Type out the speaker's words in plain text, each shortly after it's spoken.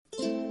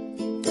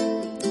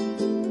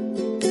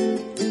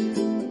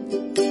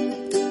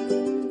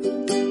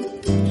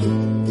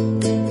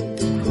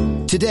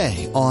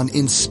today on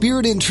In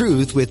Spirit and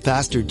Truth with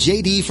Pastor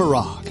J.D.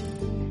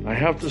 Farag. I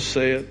have to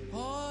say it.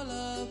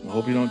 I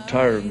hope you don't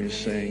tire of me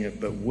saying it,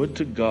 but would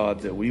to God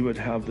that we would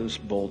have this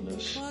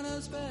boldness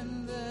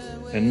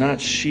and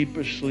not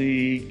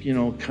sheepishly,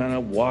 kind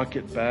of walk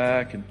it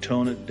back and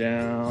tone it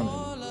down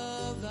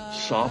and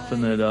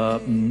soften it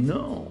up.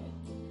 No.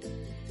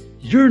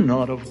 You're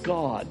not of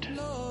God.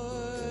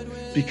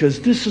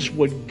 Because this is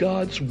what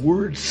God's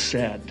Word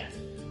said.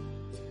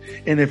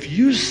 And if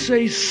you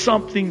say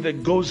something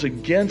that goes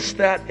against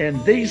that,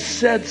 and they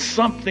said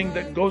something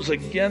that goes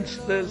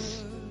against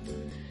this,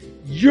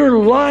 you're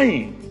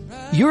lying.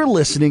 You're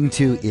listening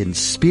to In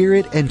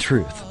Spirit and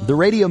Truth, the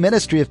radio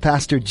ministry of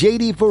Pastor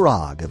J.D.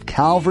 Farag of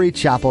Calvary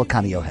Chapel,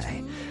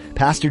 Kaneohe.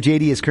 Pastor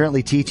J.D. is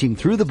currently teaching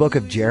through the book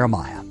of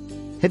Jeremiah.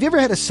 Have you ever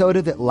had a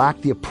soda that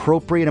lacked the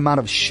appropriate amount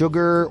of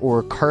sugar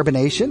or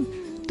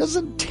carbonation?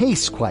 Doesn't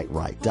taste quite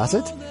right, does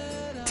it?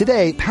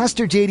 Today,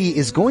 Pastor J.D.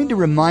 is going to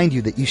remind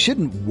you that you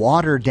shouldn't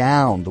water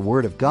down the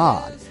Word of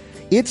God.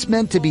 It's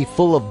meant to be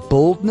full of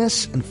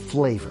boldness and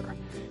flavor.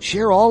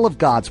 Share all of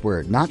God's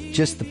Word, not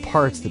just the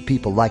parts that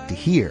people like to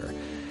hear.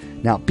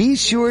 Now, be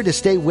sure to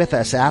stay with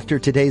us after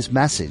today's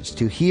message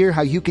to hear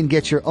how you can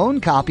get your own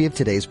copy of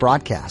today's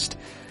broadcast.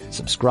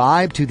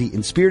 Subscribe to the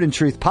In Spirit and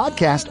Truth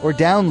podcast or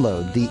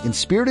download the In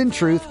Spirit and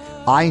Truth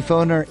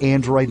iPhone or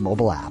Android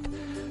mobile app.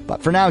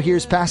 But for now,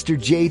 here's Pastor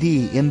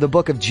J.D. in the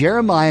book of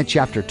Jeremiah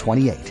chapter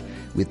 28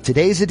 with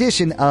today's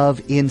edition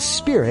of In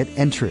Spirit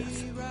and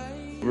Truth.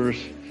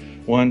 Verse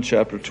 1,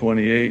 chapter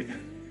 28.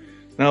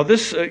 Now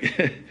this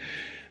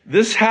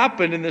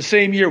happened in the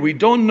same year. We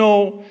don't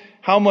know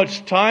how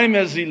much time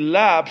has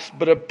elapsed,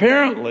 but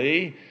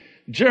apparently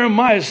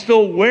Jeremiah is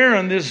still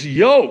wearing this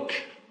yoke.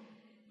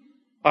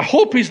 I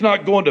hope he's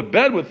not going to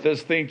bed with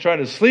this thing, trying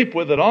to sleep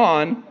with it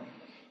on.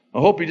 I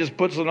hope he just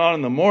puts it on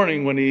in the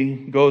morning when he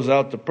goes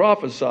out to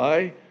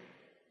prophesy.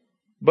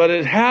 But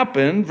it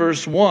happened,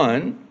 verse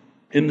 1,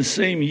 in the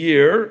same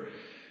year,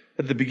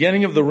 at the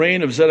beginning of the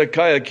reign of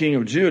Zedekiah, king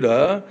of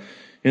Judah,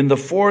 in the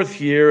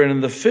 4th year and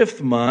in the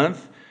 5th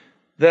month,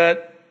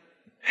 that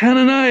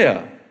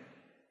Hananiah,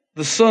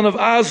 the son of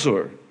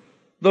Azur,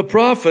 the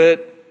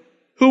prophet,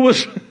 who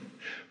was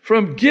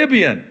from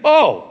Gibeon.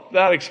 Oh,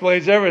 that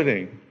explains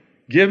everything.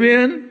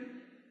 Gibeon?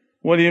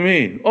 What do you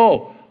mean?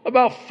 Oh,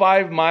 about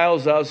 5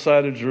 miles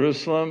outside of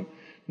Jerusalem,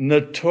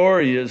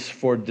 notorious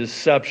for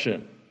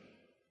deception.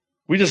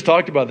 We just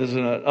talked about this in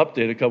an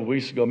update a couple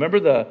weeks ago.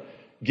 Remember the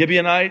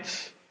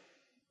Gibeonites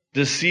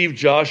deceived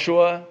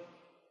Joshua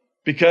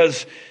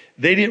because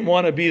they didn't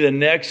want to be the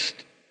next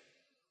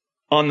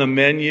on the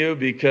menu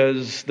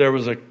because there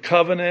was a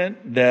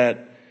covenant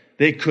that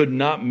they could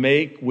not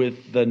make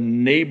with the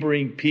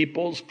neighboring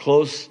peoples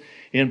close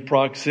in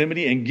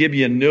proximity, and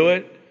Gibeon knew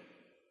it.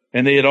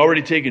 And they had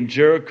already taken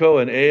Jericho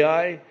and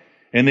Ai,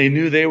 and they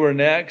knew they were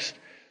next.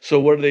 So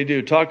what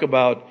do? Talk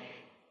about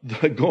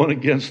going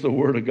against the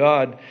Word of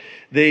God.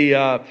 They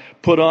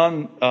put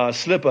on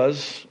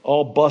slippas,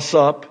 all bus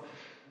up,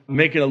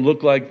 making it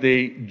look like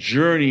they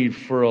journeyed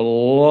for a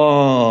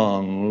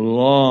long,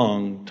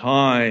 long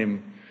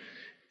time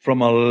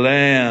from a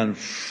land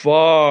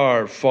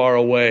far, far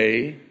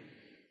away.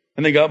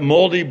 And they got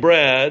moldy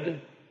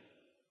bread.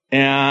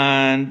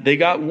 And they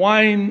got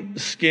wine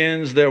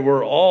skins that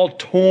were all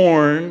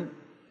torn,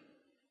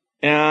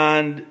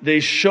 and they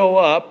show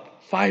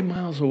up 5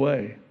 miles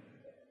away.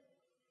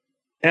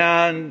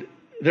 And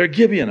they're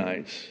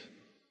Gibeonites.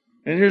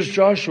 And here's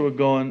Joshua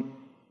going,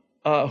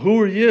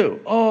 who are you?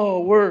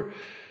 Oh, we're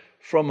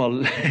from a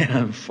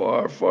land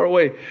far, far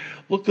away.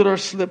 Look at our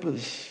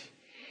slippers.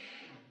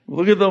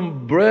 Look at the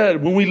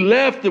bread. When we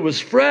left, it was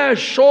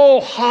fresh, so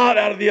hot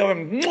out of the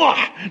oven.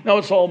 Mwah! Now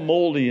it's all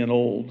moldy and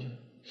old.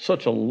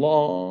 Such a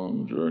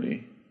long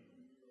journey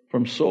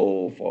from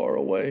so far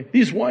away.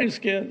 These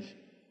wineskins,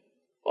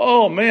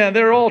 oh man,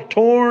 they're all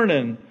torn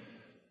and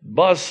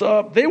bust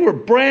up. They were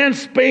brand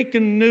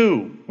spanking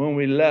new when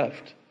we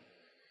left.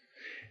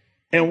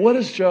 And what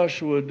does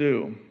Joshua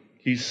do?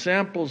 He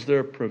samples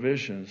their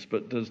provisions,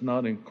 but does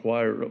not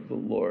inquire of the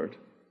Lord.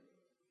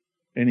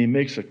 And he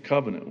makes a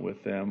covenant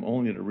with them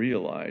only to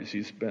realize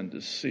he's been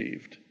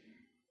deceived.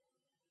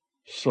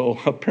 So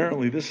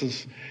apparently this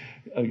is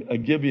a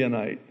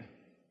Gibeonite.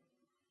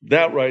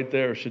 That right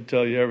there should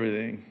tell you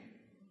everything.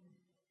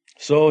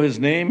 So his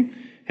name,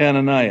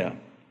 Hananiah.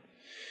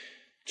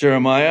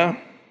 Jeremiah,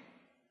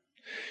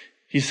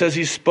 he says,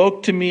 he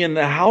spoke to me in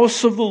the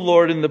house of the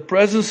Lord in the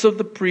presence of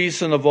the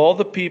priests and of all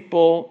the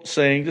people,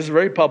 saying, this is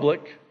very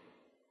public.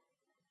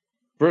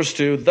 Verse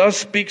 2, thus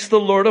speaks the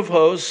Lord of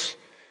hosts,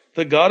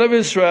 the God of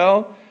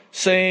Israel,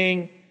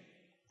 saying,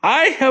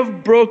 I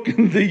have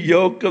broken the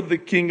yoke of the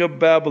king of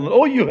Babylon.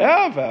 Oh, you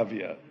have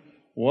you?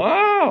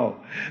 Wow.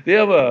 They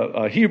have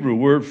a Hebrew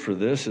word for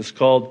this. It's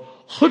called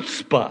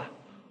chutzpah.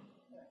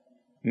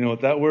 You know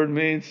what that word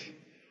means?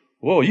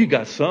 Whoa, you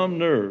got some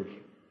nerve.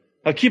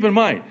 Now keep in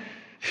mind,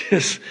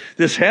 this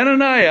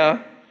Hananiah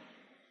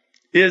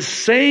is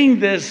saying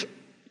this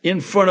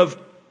in front of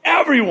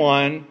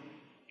everyone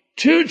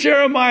to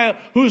Jeremiah,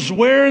 who's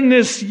wearing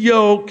this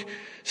yoke,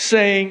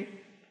 saying,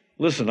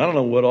 Listen, I don't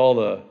know what all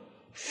the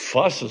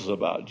fuss is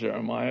about,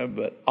 Jeremiah,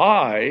 but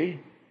and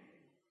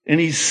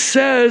he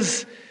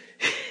says,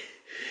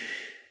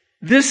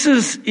 this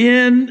is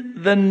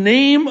in the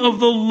name of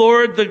the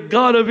Lord, the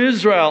God of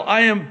Israel.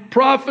 I am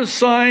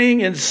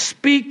prophesying and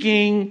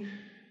speaking,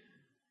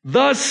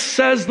 thus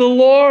says the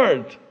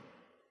Lord.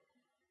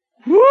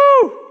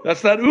 Woo!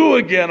 That's that ooh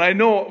again. I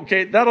know,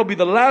 okay, that'll be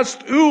the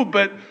last ooh,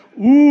 but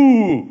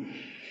ooh.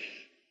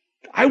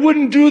 I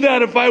wouldn't do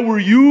that if I were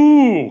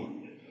you.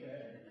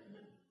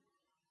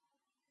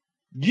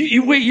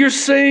 Wait, you're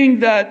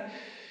saying that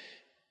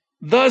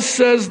thus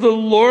says the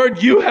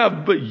Lord, you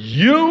have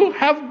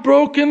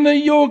broken the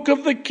yoke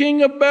of the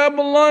king of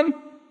Babylon?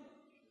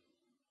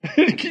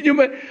 Can you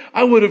imagine?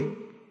 I would have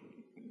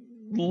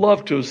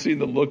loved to have seen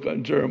the look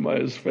on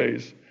Jeremiah's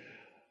face.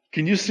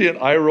 Can you see an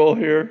eye roll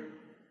here?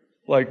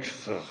 Like,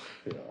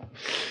 yeah.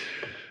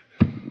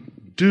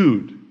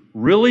 Dude,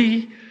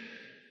 really?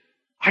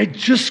 I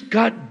just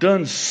got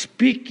done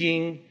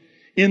speaking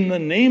in the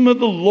name of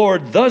the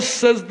Lord. Thus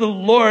says the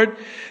Lord,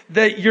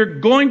 that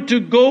you're going to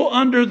go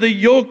under the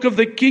yoke of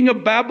the king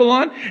of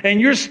Babylon, and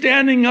you're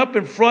standing up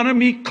in front of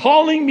me,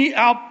 calling me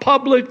out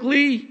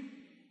publicly,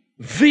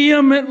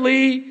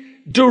 vehemently,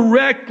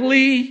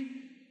 directly,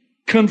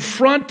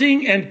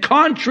 confronting and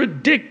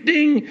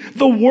contradicting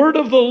the word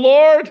of the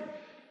Lord.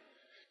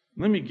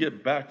 Let me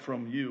get back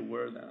from you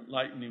where that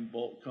lightning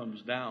bolt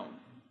comes down.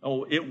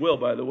 Oh, it will,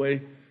 by the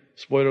way.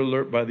 Spoiler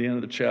alert, by the end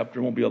of the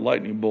chapter, it won't be a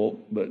lightning bolt,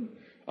 but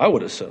I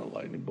would have said a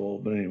lightning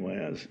bolt, but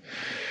anyway.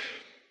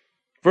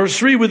 Verse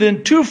 3,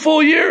 within 2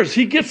 full years,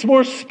 he gets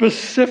more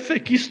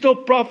specific. He's still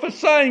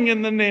prophesying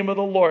in the name of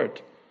the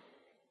Lord.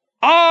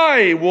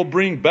 I will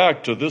bring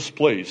back to this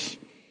place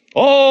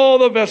all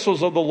the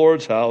vessels of the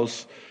Lord's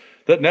house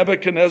that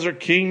Nebuchadnezzar,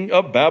 king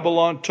of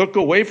Babylon, took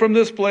away from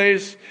this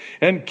place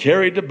and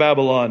carried to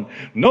Babylon.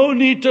 No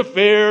need to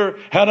fear,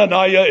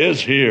 Hananiah is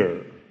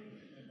here.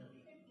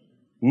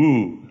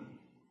 Ooh.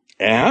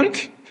 And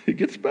it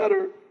gets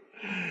better.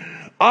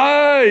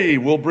 I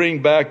will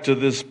bring back to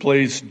this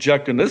place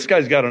Jeconiah. This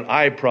guy's got an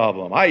eye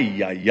problem. I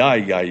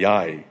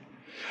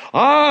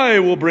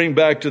will bring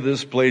back to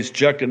this place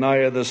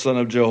Jeconiah, the son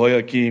of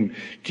Jehoiakim,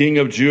 king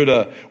of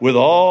Judah, with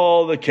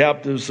all the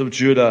captives of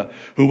Judah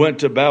who went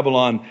to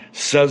Babylon,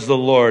 says the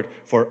Lord,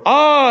 for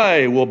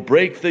I will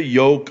break the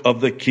yoke of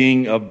the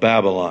king of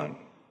Babylon.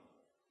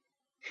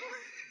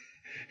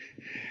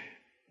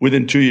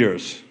 Within 2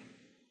 years.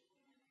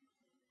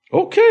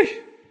 Okay.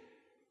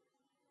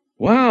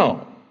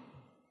 Wow.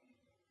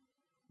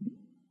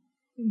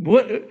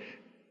 What?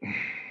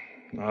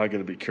 I got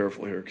to be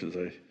careful here because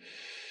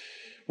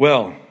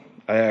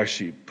I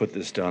actually put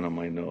this down on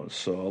my notes,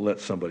 so I'll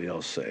let somebody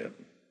else say it.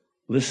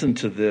 Listen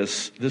to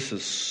this. This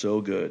is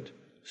so good,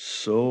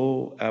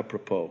 so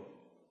apropos.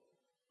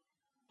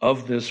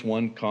 Of this,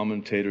 one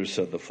commentator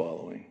said the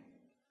following: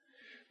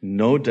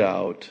 no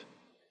doubt,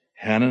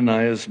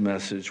 Hananiah's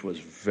message was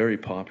very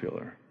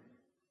popular.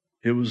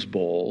 It was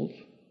bold,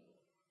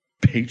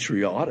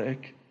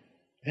 patriotic,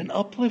 and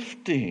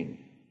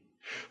uplifting.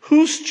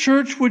 Whose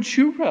church would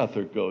you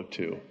rather go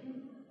to?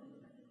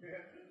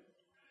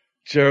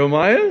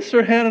 Jeremiah's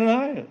or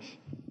Hananiah's?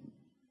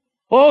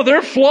 Oh,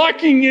 they're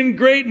flocking in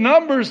great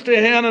numbers to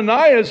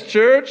Hananiah's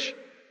church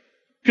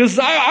because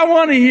I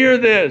want to hear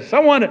this.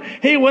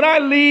 Hey, when I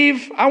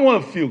leave, I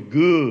want to feel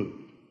good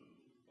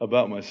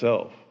about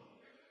myself.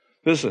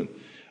 Listen,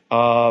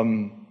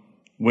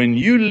 when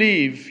you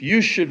leave,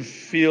 you should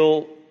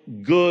feel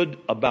good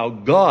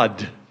about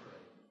God,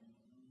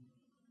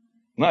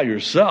 not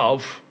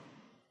yourself.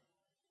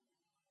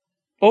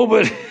 Oh,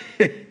 but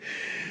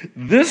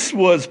this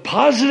was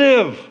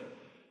positive.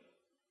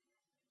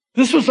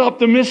 This was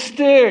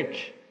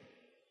optimistic.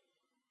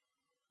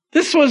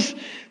 This was,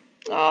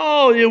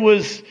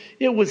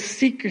 it was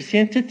seeker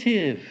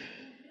sensitive.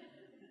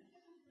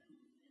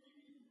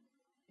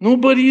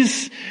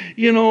 Nobody's,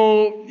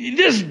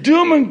 this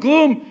doom and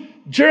gloom.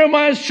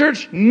 Jeremiah's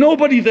church,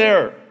 nobody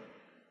there.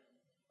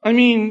 I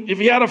mean, if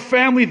he had a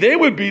family, they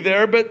would be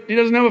there, but he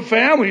doesn't have a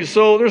family,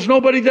 so there's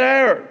nobody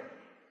there.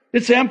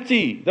 It's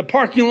empty. The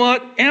parking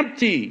lot,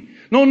 empty.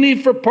 No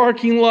need for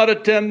parking lot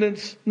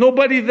attendants.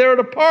 Nobody there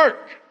to park.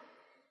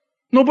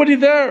 Nobody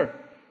there.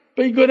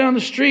 But you go down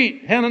the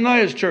street,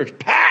 Hananiah's church,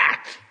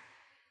 packed.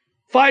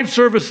 5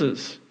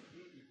 services.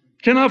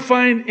 Cannot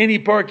find any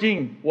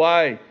parking.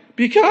 Why?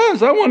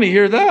 Because I want to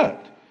hear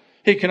that.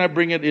 Hey, can I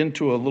bring it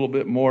into a little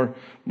bit more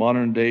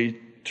modern day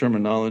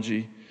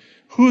terminology?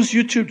 Whose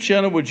YouTube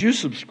channel would you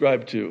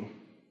subscribe to?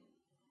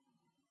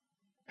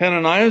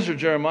 Hananiah's or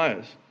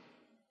Jeremiah's?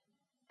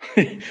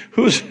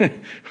 Whose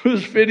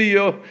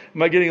video,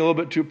 am I getting a little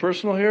bit too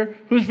personal here?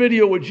 Whose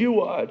video would you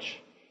watch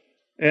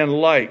and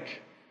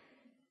like?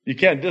 You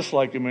can't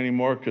dislike them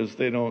anymore because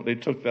they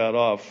took that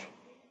off.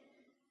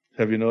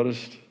 Have you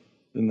noticed?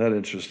 Isn't that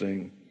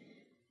interesting?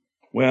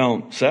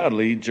 Well,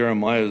 sadly,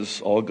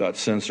 Jeremiah's all got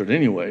censored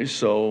anyway,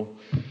 so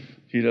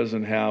he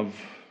doesn't have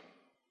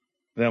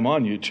them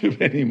on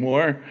YouTube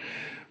anymore.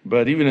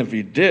 But even if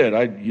he did,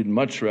 you'd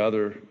much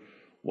rather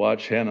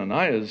watch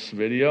Hananiah's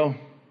video.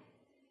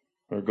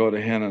 or go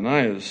to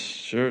Hananiah's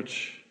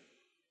church.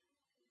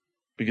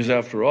 Because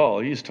after all,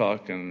 he's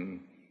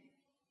talking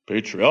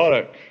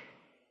patriotic.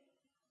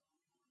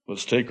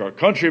 Let's take our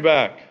country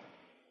back.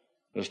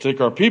 Let's take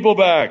our people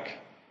back.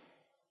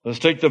 Let's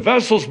take the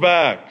vessels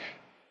back.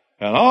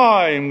 And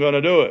I am going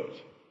to do it.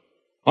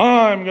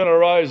 I'm going to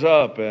rise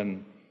up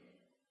and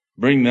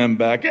bring them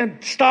back.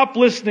 And stop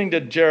listening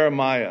to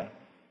Jeremiah.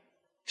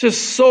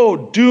 Just so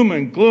doom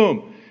and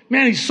gloom.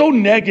 Man, he's so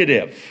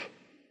negative.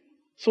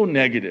 So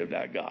negative,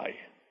 that guy.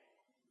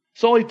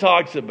 That's all he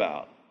talks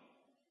about.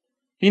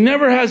 He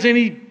never has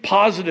any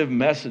positive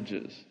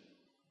messages.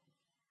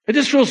 I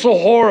just feel so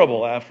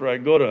horrible after I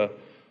go to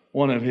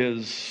one of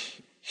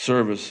his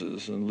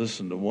services and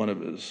listen to one of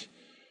his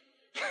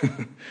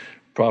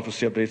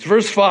prophecy updates.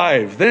 Verse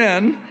 5,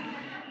 then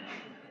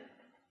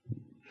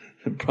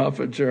the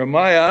prophet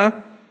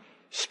Jeremiah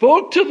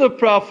spoke to the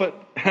prophet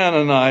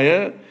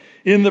Hananiah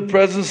in the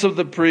presence of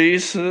the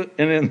priests and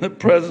in the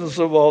presence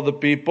of all the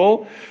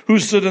people who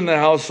stood in the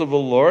house of the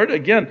Lord.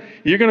 Again,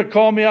 you're going to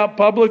call me out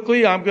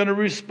publicly. I'm going to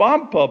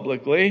respond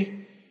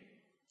publicly.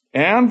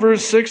 And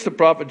verse 6, the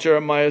prophet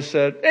Jeremiah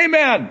said,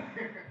 Amen.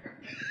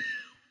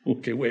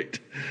 Okay, wait.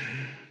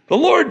 The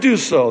Lord do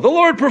so. The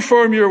Lord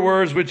perform your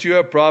words which you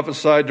have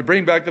prophesied to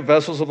bring back the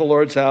vessels of the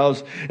Lord's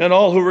house and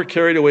all who were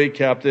carried away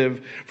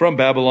captive from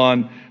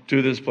Babylon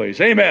to this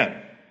place.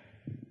 Amen.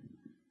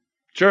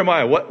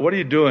 Jeremiah, what are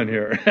you doing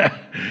here?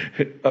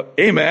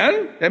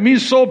 Amen? That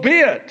means so be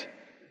it.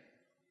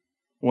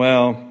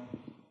 Well,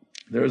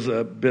 there's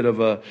a bit of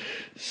a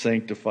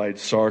sanctified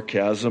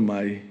sarcasm,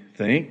 I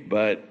think,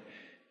 but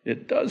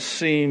it does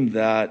seem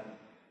that,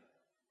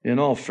 in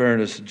all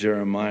fairness to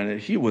Jeremiah,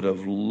 he would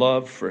have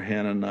loved for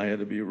Hananiah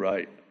to be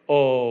right.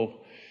 Oh,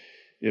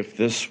 if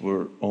this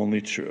were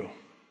only true.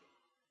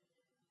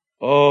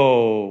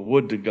 Oh,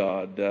 would to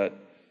God that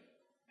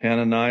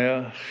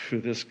Hananiah,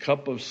 through this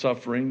cup of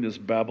suffering, this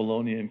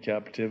Babylonian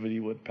captivity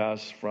would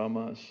pass from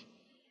us.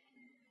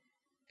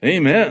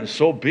 Amen.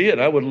 So be it.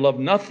 I would love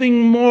nothing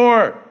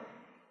more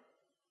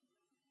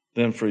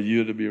than for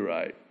you to be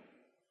right.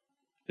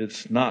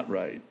 It's not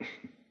right.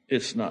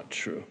 It's not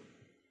true.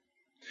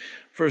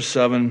 Verse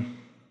 7,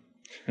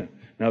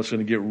 now it's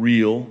going to get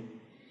real.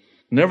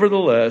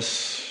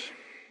 Nevertheless,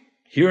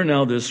 hear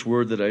now this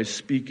word that I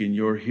speak in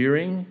your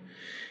hearing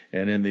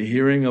and in the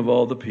hearing of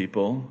all the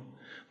people.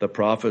 The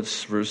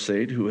prophets, verse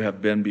 8, who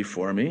have been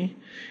before me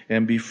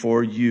and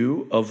before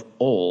you of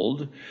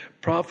old,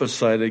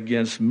 prophesied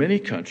against many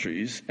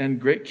countries and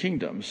great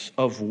kingdoms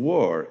of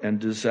war and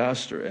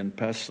disaster and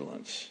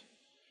pestilence.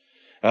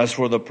 As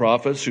for the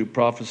prophets who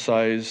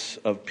prophesy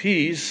of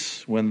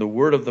peace, when the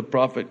word of the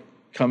prophet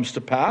comes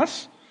to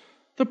pass,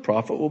 the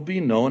prophet will be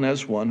known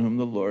as one whom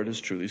the Lord has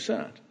truly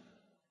sent.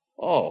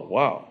 Oh,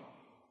 wow.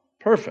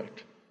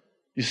 Perfect.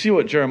 You see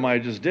what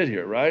Jeremiah just did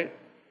here, right?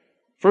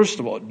 First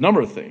of all, a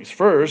number of things.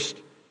 First,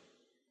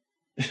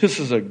 this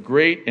is a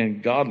great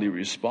and godly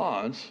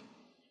response.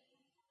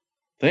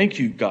 Thank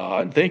you,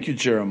 God. Thank you,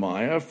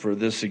 Jeremiah, for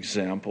this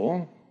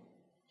example.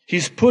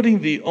 He's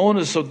putting the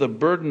onus of the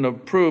burden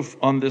of proof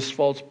on this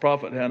false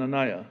prophet,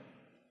 Hananiah.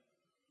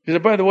 He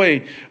said, by the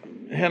way,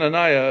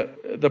 Hananiah,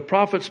 the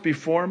prophets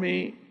before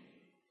me,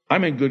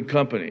 I'm in good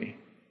company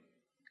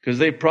because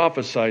they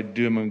prophesied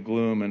doom and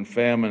gloom and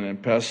famine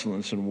and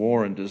pestilence and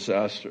war and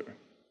disaster.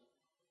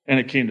 And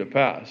it came to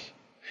pass.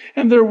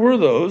 And there were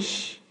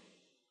those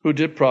who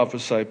did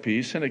prophesy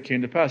peace, and it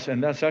came to pass.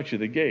 And that's actually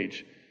the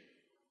gauge.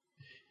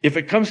 If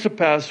it comes to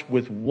pass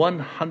with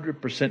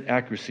 100%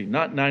 accuracy,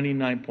 not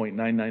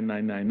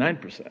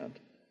 99.99999%,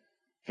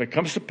 if it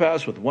comes to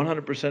pass with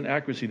 100%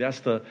 accuracy, that's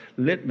the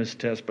litmus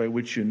test by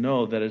which you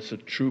know that it's a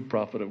true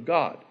prophet of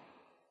God.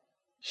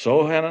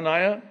 So,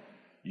 Hananiah,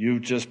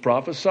 you've just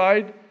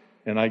prophesied,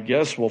 and I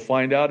guess we'll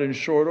find out in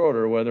short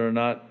order whether or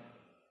not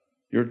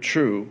you're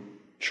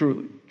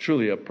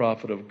truly a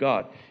prophet of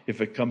God, if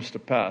it comes to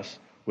pass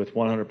with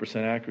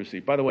 100%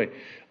 accuracy. By the way,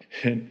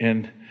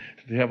 and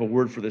they have a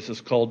word for this,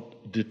 it's called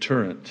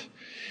deterrent.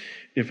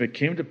 If it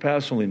came to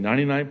pass only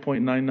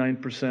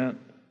 99.99%,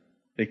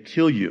 they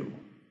kill you.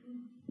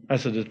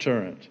 That's a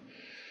deterrent.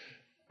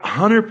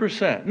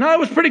 100%. No, it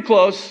was pretty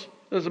close.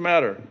 Doesn't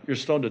matter. You're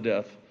stoned to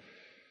death.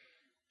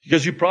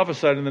 Because you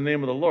prophesied in the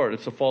name of the Lord.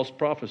 It's a false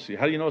prophecy.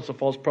 How do you know it's a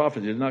false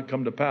prophecy? It did not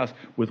come to pass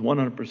with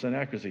 100%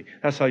 accuracy.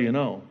 That's how you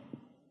know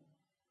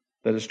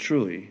that is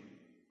truly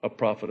a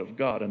prophet of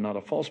God and not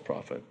a false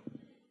prophet.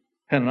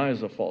 Hananiah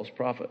is a false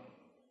prophet.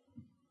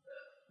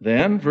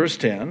 Then, verse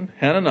 10,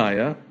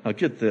 Hananiah, now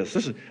get this.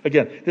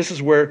 This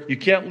is where you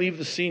can't leave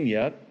the scene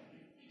yet.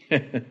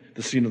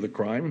 The scene of the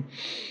crime.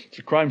 It's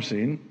a crime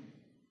scene.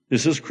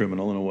 This is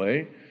criminal in a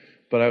way.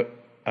 But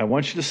I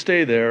want you to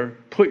stay there.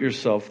 Put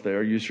yourself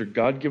there. Use your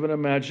God-given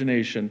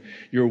imagination.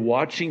 You're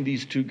watching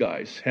these two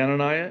guys,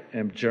 Hananiah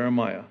and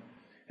Jeremiah,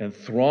 and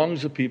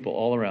throngs of people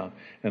all around.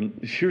 And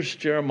here's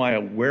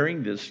Jeremiah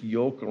wearing this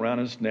yoke around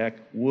his neck,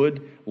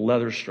 wood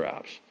leather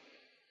straps.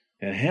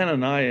 And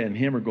Hananiah and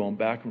him are going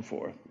back and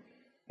forth.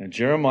 And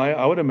Jeremiah,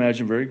 I would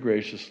imagine very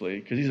graciously,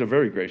 because he's a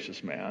very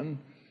gracious man,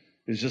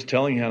 is just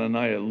telling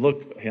Hananiah,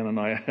 look,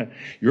 Hananiah,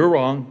 you're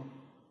wrong.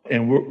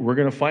 And we're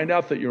going to find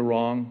out that you're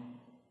wrong,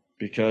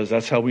 because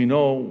that's how we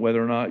know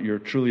whether or not you're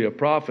truly a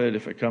prophet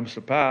if it comes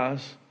to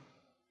pass.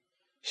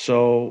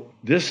 So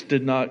this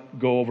did not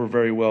go over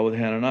very well with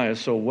Hananiah.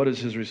 So what is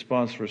his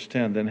response? Verse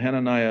 10, then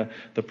Hananiah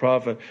the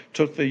prophet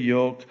took the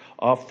yoke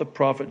off the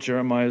prophet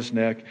Jeremiah's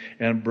neck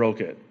and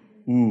broke it.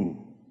 Ooh.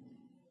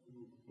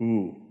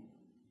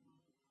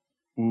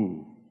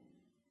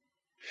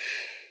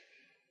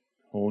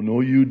 Oh,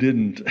 no, you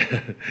didn't.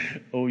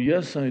 Oh,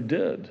 yes, I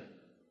did.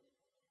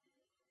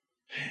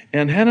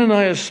 And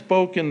Hananiah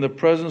spoke in the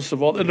presence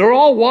of all, and they're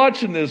all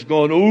watching this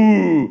going,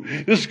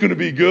 ooh, this is going to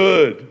be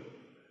good.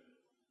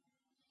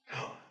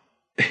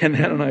 And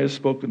Hananiah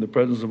spoke in the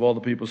presence of all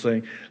the people,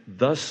 saying,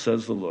 thus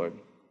says the Lord,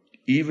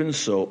 even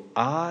so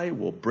I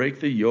will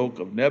break the yoke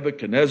of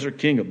Nebuchadnezzar,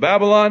 king of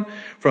Babylon,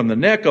 from the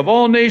neck of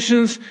all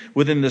nations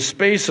within the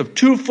space of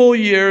 2 full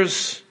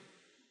years.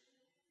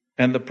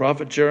 And the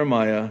prophet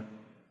Jeremiah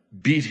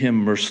beat him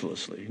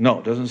mercilessly. No,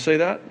 it doesn't say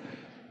that.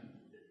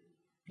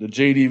 The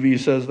JDV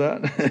says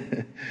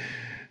that.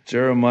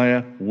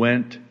 Jeremiah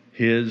went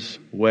his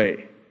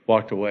way,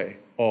 walked away.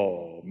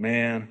 Oh,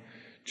 man.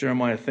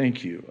 Jeremiah,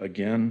 thank you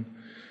again.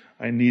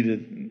 I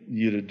needed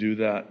you to do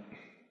that.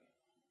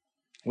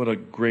 What a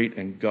great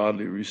and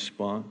godly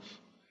response.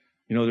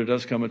 You know, there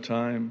does come a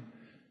time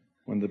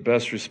when the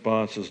best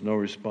response is no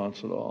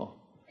response at all.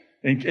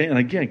 And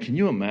again, can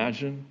you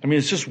imagine? I mean,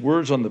 it's just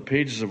words on the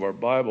pages of our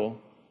Bible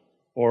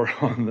or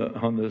on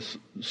the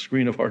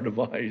screen of our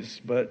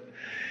device. But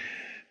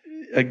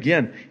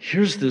again,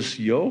 here's this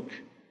yoke,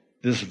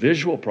 this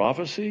visual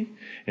prophecy,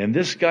 and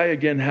this guy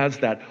again has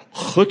that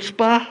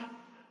chutzpah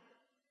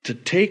to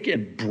take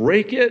and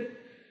break it.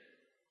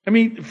 I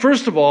mean,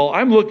 first of all,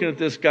 I'm looking at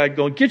this guy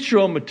going, get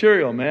your own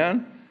material,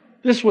 man.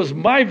 This was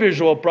my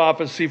visual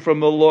prophecy from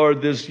the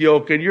Lord, this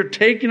yoke, and you're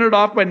taking it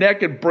off my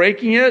neck and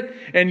breaking it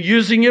and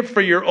using it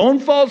for your own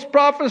false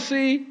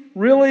prophecy?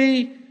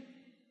 Really?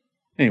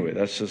 Anyway,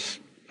 that's just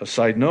a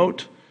side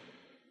note.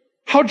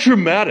 How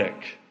dramatic.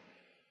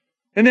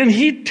 And then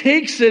he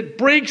takes it,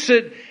 breaks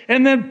it,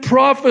 and then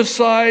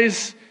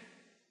prophesies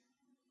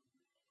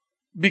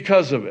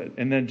because of it.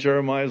 And then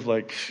Jeremiah's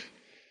like,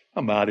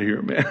 I'm out of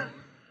here, man.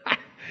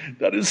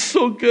 That is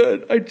so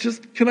good.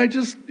 Can I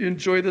just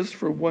enjoy this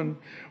for one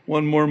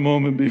more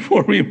moment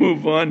before we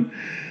move on?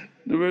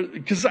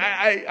 Because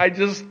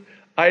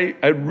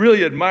I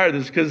really admire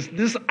this,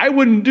 because I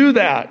wouldn't do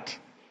that.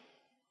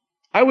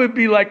 I would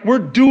be like, we're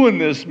doing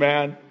this,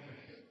 man.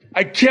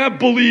 I can't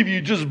believe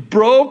you just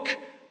broke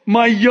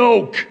my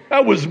yoke.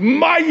 That was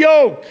my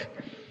yoke.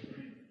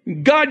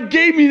 God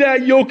gave me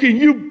that yoke and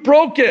you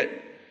broke it.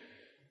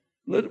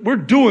 We're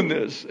doing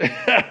this.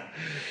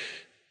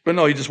 But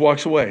no, he just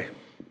walks away.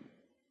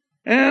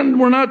 And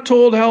we're not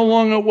told how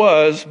long it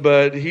was,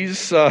 but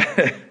he's,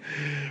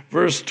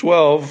 verse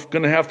 12,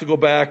 going to have to go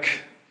back.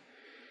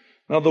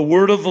 Now the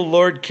word of the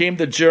Lord came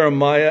to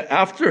Jeremiah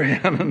after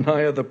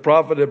Hananiah the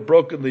prophet had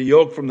broken the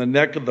yoke from the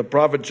neck of the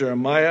prophet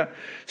Jeremiah,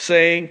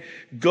 saying,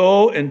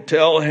 go and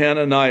tell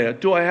Hananiah.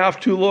 Do I have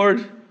to,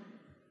 Lord?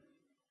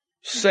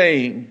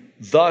 Saying,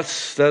 thus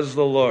says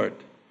the Lord,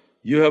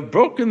 you have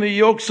broken the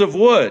yokes of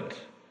wood,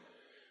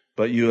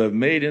 but you have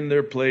made in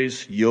their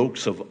place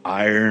yokes of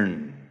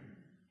iron.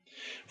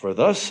 For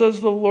thus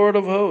says the Lord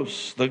of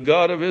hosts, the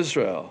God of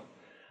Israel,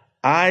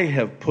 I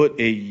have put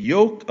a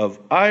yoke of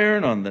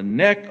iron on the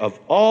neck of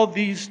all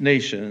these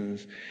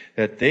nations,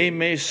 that they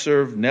may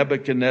serve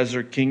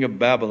Nebuchadnezzar, king of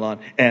Babylon,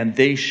 and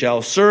they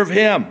shall serve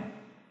him.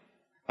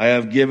 I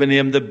have given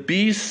him the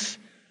beasts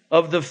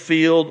of the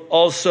field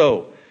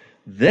also.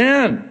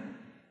 Then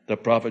the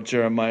prophet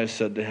Jeremiah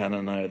said to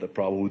Hananiah the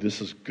prophet, oh,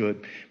 this is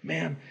good.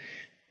 Man,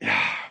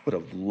 I would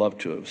have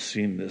loved to have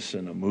seen this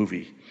in a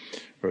movie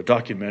or a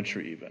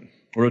documentary even.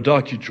 Or a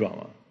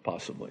docudrama,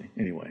 possibly.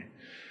 Anyway,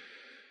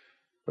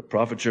 the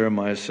prophet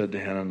Jeremiah said to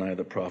Hananiah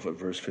the prophet,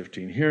 verse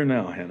 15, hear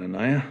now,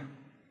 Hananiah,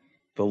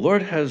 the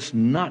Lord has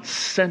not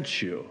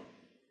sent you.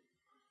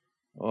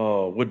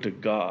 Oh, would to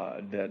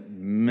God that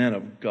men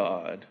of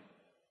God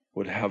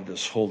would have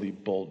this holy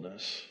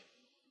boldness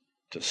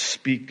to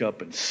speak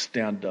up and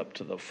stand up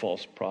to the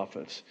false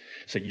prophets.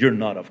 Say, you're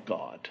not of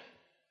God.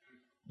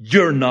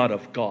 You're not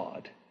of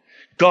God.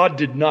 God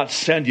did not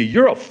send you.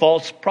 You're a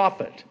false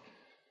prophet.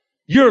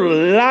 You're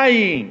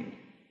lying.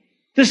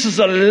 This is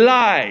a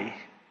lie.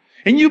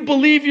 And you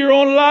believe your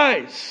own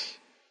lies.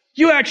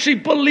 You actually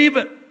believe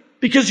it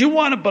because you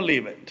want to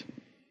believe it.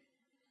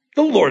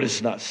 The Lord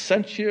has not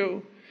sent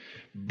you.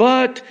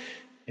 But,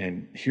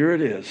 and here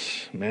it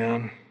is,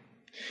 man,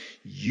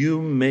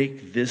 you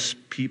make this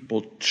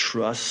people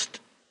trust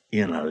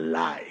in a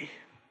lie.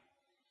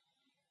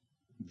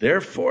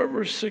 Therefore,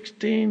 verse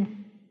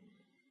 16,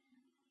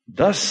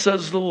 thus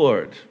says the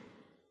Lord,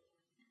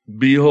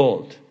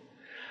 behold,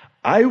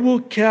 I will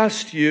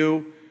cast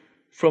you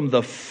from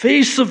the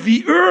face of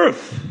the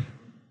earth.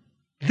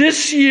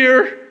 This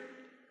year,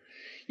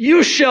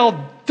 you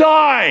shall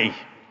die.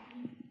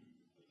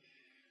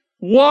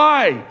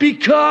 Why?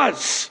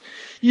 Because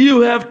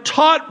You have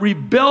taught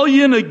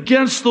rebellion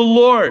against the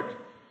Lord.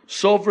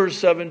 So verse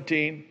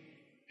 17,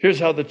 here's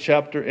how the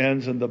chapter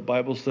ends and the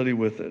Bible study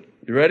with it.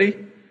 You ready?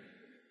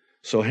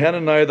 So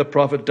Hananiah the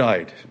prophet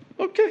died.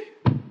 Okay.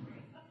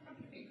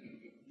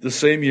 The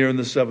same year in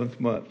the 7th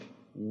month.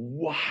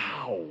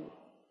 Wow.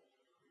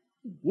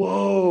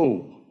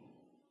 Whoa.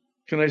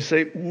 Can I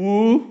say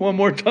woo one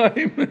more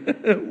time?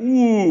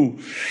 Woo.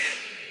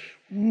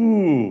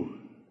 Woo.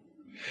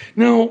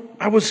 Now,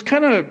 I was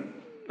kind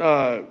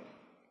of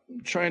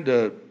trying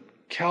to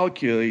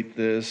calculate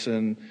this,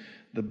 and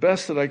the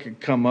best that I could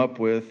come up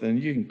with,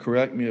 and you can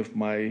correct me if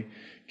my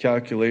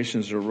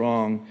calculations are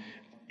wrong,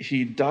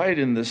 he died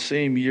in the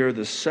same year,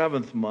 the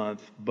 7th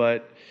month,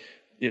 but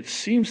it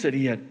seems that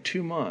he had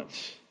 2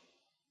 months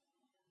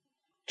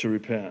to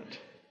repent,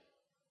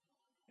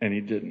 and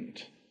he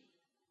didn't.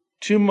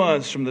 2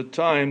 months from the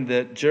time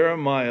that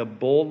Jeremiah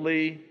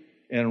boldly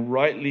and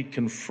rightly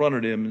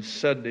confronted him and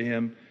said to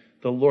him,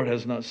 the Lord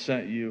has not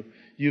sent you.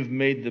 You've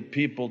made the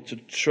people to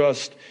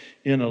trust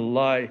in a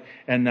lie.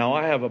 And now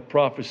I have a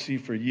prophecy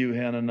for you,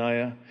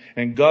 Hananiah.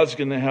 And God's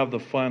going to have the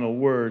final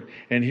word.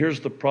 And here's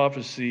the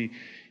prophecy.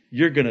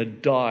 You're going to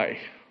die.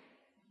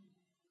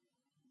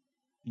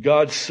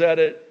 God said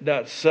it.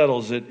 That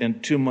settles it.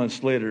 And 2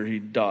 months later, he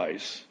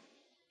dies.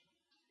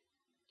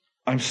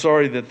 I'm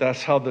sorry that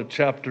that's how the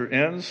chapter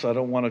ends. I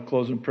don't want to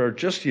close in prayer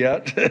just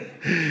yet.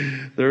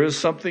 There is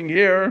something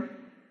here.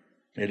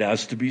 It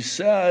has to be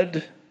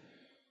said.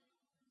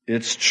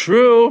 It's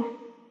true.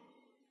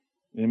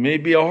 It may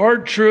be a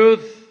hard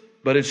truth,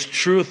 but it's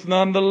truth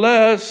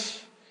nonetheless.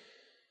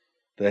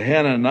 The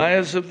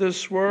Hananiahs of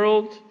this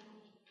world,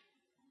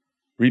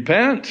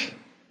 repent,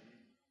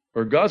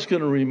 or God's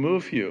going to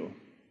remove you.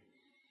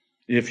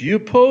 If you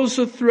pose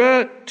a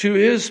threat to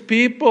his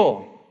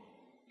people,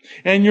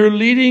 and you're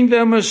leading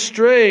them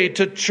astray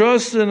to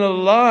trust in a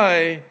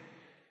lie,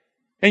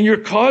 and you're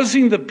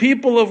causing the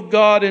people of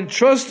God and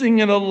trusting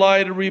in a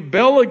lie to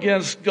rebel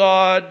against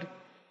God,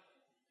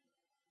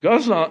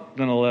 God's not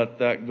going to let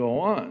that go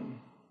on.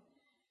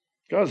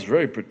 God's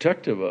very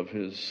protective of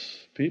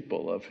his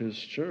people, of his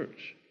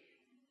church,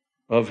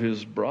 of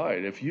his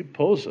bride. If you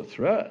pose a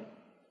threat,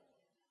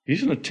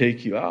 he's going to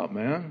take you out,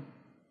 man.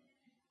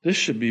 This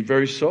should be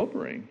very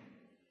sobering.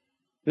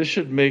 This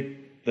should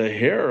make the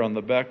hair on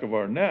the back of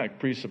our neck,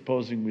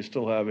 presupposing we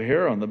still have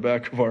hair on the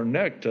back of our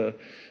neck, to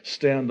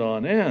stand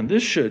on end.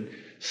 This should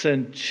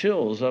send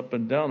chills up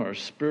and down our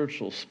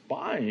spiritual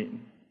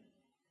spine.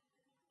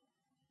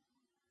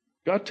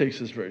 God takes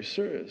this very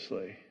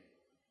seriously.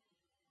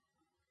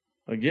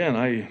 Again,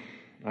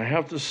 I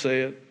have to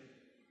say it.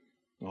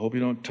 I hope you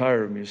don't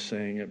tire of me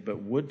saying it,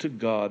 but would to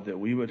God that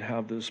we would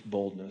have this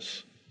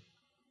boldness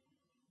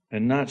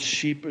and not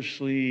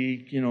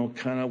sheepishly,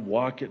 kind of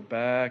walk it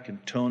back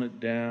and tone it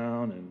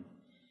down and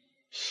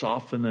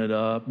soften it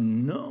up.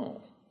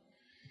 No.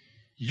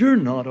 You're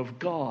not of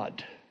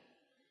God.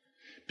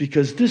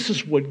 Because this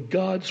is what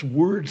God's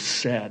word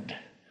said.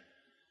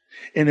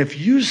 And if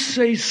you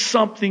say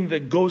something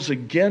that goes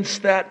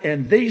against that,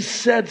 and they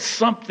said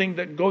something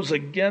that goes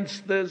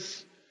against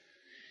this,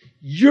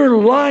 you're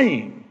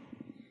lying.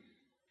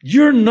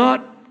 You're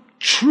not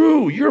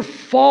true. You're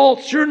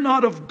false. You're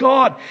not of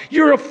God.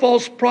 You're a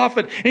false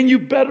prophet, and you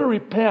better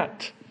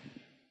repent.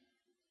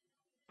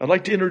 I'd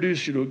like to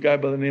introduce you to a guy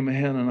by the name of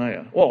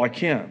Hananiah. Oh, I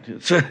can't.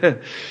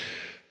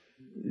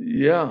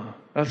 Yeah,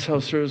 that's how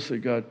seriously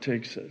God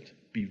takes it.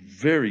 Be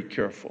very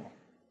careful.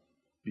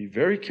 Be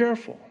very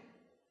careful.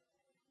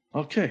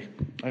 Okay,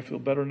 I feel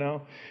better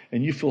now,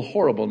 and you feel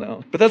horrible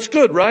now. But that's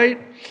good, right?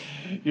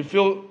 You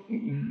feel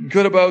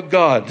good about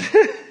God.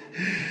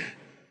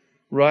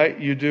 Right?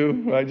 You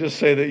do? I just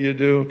say that you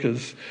do,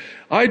 because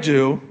I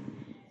do.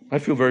 I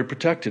feel very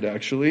protected,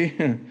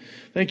 actually.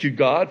 Thank you,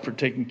 God, for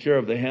taking care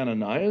of the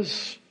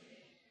Hananiahs.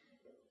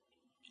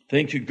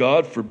 Thank you,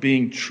 God, for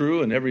being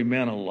true and every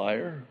man a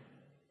liar.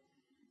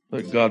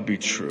 Let God be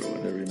true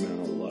and every man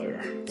a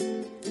liar.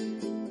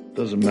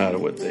 Doesn't matter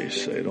what they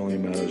say. It only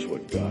matters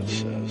what God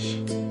says.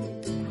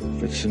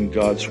 If it's in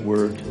God's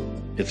word,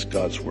 it's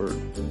God's word.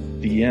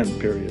 The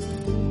end, period.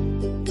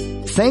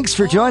 Thanks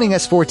for joining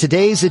us for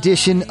today's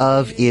edition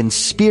of In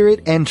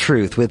Spirit and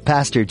Truth with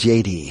Pastor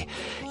JD.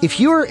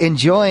 If you're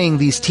enjoying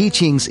these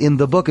teachings in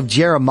the book of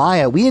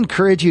Jeremiah, we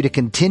encourage you to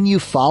continue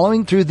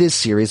following through this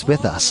series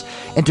with us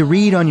and to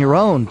read on your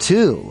own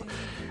too.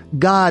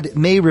 God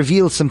may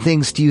reveal some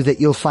things to you that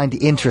you'll find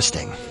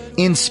interesting.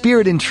 In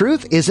Spirit and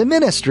Truth is a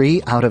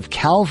ministry out of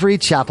Calvary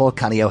Chapel,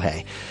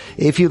 Kaneohe.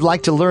 If you'd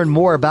like to learn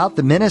more about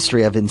the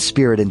ministry of In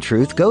Spirit and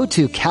Truth, go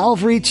to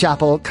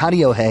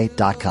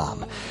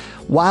calvarychapelkaneohe.com.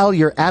 While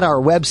you're at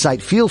our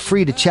website, feel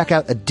free to check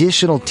out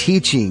additional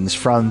teachings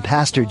from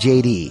Pastor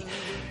JD.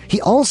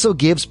 He also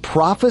gives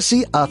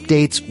prophecy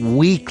updates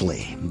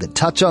weekly that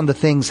touch on the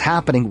things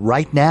happening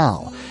right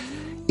now.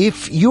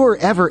 If you're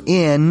ever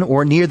in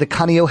or near the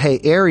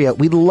Kaneohe area,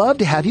 we'd love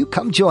to have you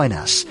come join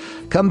us.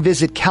 Come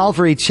visit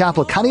Calvary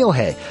Chapel,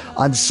 Kaneohe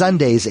on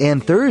Sundays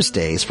and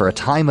Thursdays for a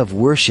time of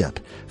worship,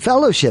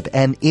 fellowship,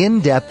 and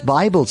in-depth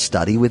Bible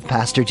study with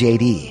Pastor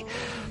JD.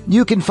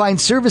 You can find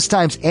service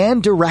times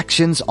and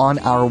directions on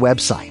our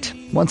website.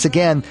 Once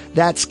again,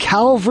 that's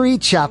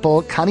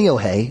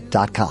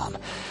calvarychapelkaneohe.com.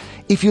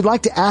 If you'd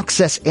like to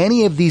access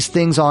any of these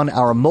things on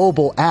our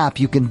mobile app,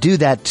 you can do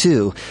that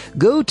too.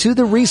 Go to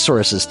the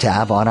Resources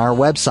tab on our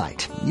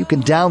website. You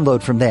can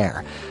download from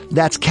there.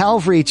 That's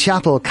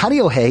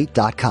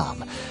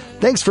calvarychapelkaneohe.com.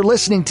 Thanks for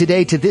listening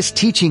today to this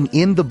teaching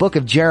in the book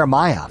of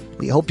Jeremiah.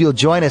 We hope you'll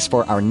join us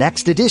for our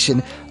next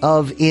edition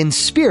of In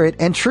Spirit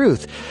and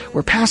Truth,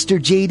 where Pastor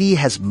JD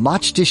has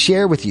much to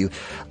share with you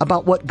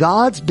about what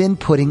God's been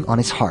putting on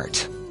his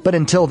heart. But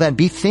until then,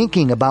 be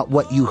thinking about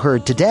what you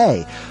heard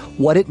today,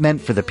 what it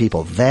meant for the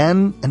people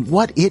then, and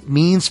what it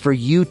means for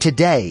you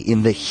today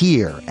in the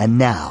here and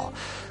now.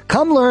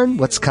 Come learn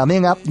what's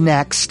coming up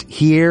next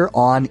here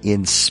on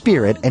In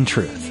Spirit and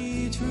Truth.